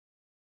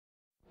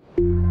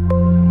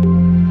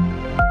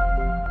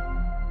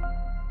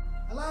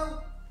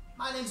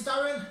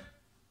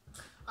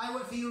I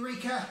work for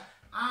Eureka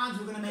and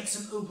we're going to make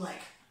some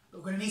oobleck. But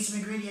we're going to need some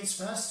ingredients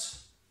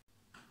first.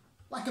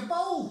 Like a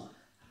bowl,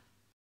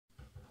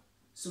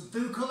 some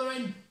food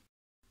colouring,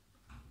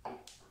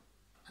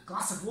 a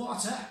glass of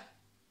water,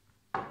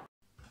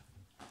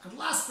 and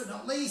last but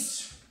not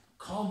least,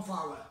 corn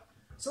flour.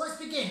 So let's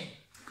begin.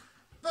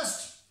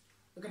 First,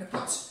 we're going to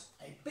put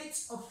a bit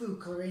of food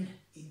colouring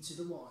into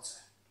the water.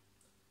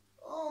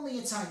 Only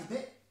a tiny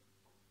bit.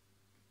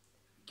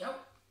 There we go.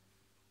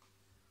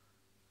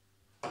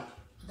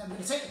 And then we're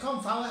going to take the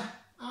corn flour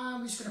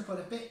and we're just going to put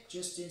a bit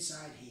just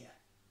inside here.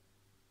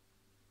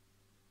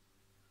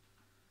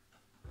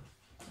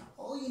 Now,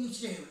 all you need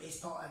to do is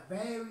put a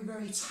very,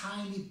 very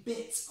tiny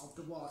bit of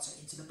the water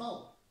into the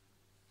bowl.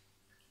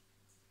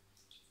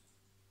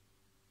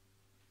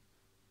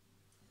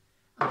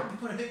 And then we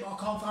put a bit more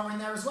corn flour in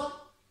there as well.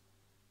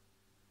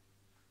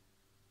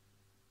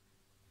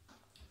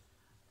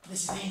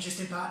 This is the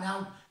interesting part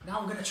now.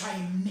 Now we're going to try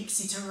and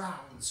mix it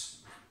around. So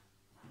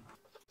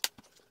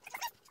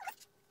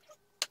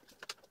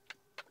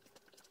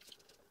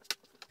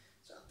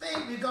I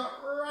think we've got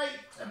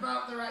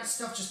about the right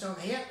stuff just over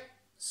here.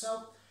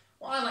 So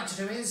what I like to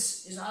do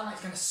is I like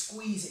to kind of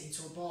squeeze it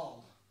into a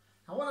ball.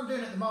 Now what I'm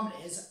doing at the moment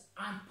is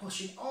I'm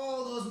pushing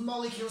all those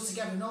molecules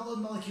together, and all those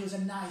molecules are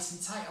nice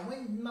and tight. And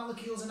when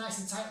molecules are nice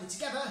and tightly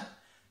together,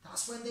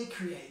 that's when they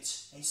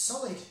create a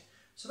solid.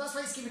 So that's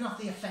why it's giving off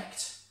the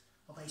effect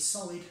of a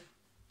solid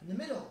in the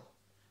middle.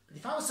 But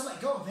if I was to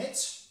let go of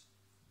it,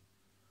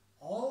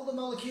 all the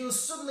molecules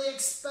suddenly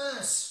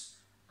disperse,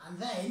 and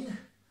then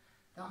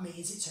that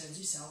means it turns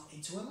itself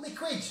into a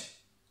liquid.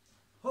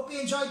 Hope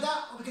you enjoyed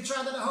that. Hope you can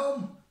try that at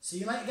home. See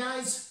you later,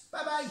 guys.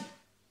 Bye bye.